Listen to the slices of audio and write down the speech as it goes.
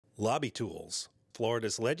Lobby Tools,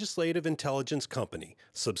 Florida's legislative intelligence company.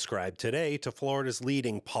 Subscribe today to Florida's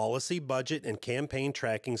leading policy, budget, and campaign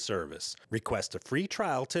tracking service. Request a free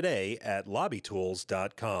trial today at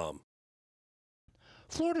lobbytools.com.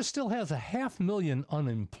 Florida still has 500,000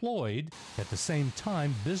 unemployed. At the same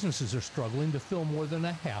time, businesses are struggling to fill more than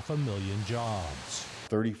 500,000 jobs.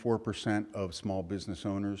 34% of small business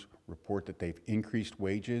owners report that they've increased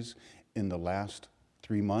wages in the last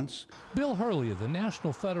 3 months. Bill Hurley of the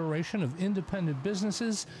National Federation of Independent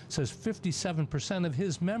Businesses says 57% of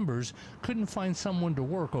his members couldn't find someone to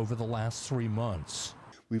work over the last 3 months.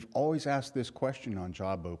 We've always asked this question on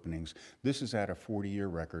job openings. This is at a 40-year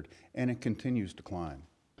record, and it continues to climb.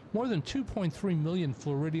 More than 2.3 million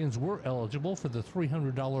Floridians were eligible for the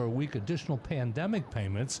 $300 a week additional pandemic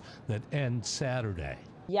payments that end Saturday.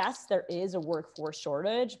 Yes, there is a workforce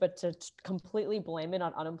shortage, but to completely blame it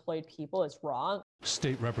on unemployed people is wrong.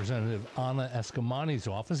 State Representative Anna Escamani's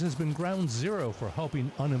office has been ground zero for helping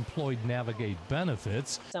unemployed navigate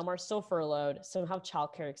benefits. Some are still furloughed, some have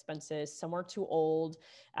childcare expenses, some are too old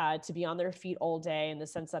to be on their feet all day in the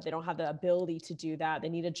sense that they don't have the ability to do that. They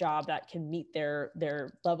need a job that can meet their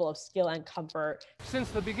level of skill and comfort.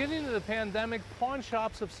 Since the beginning of the pandemic, pawn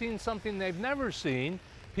shops have seen something they've never seen.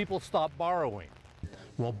 People stop borrowing.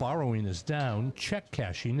 While borrowing is down, check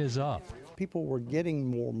cashing is up. People were getting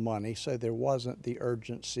more money, so there wasn't the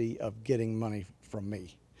urgency of getting money from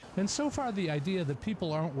me. And so far, the idea that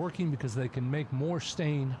people aren't working because they can make more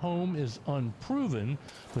staying home is unproven,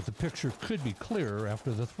 but the picture could be clearer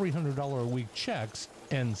after the $300 a week checks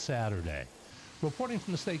end Saturday. Reporting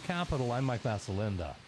from the state capitol, I'm Mike Vassalinda.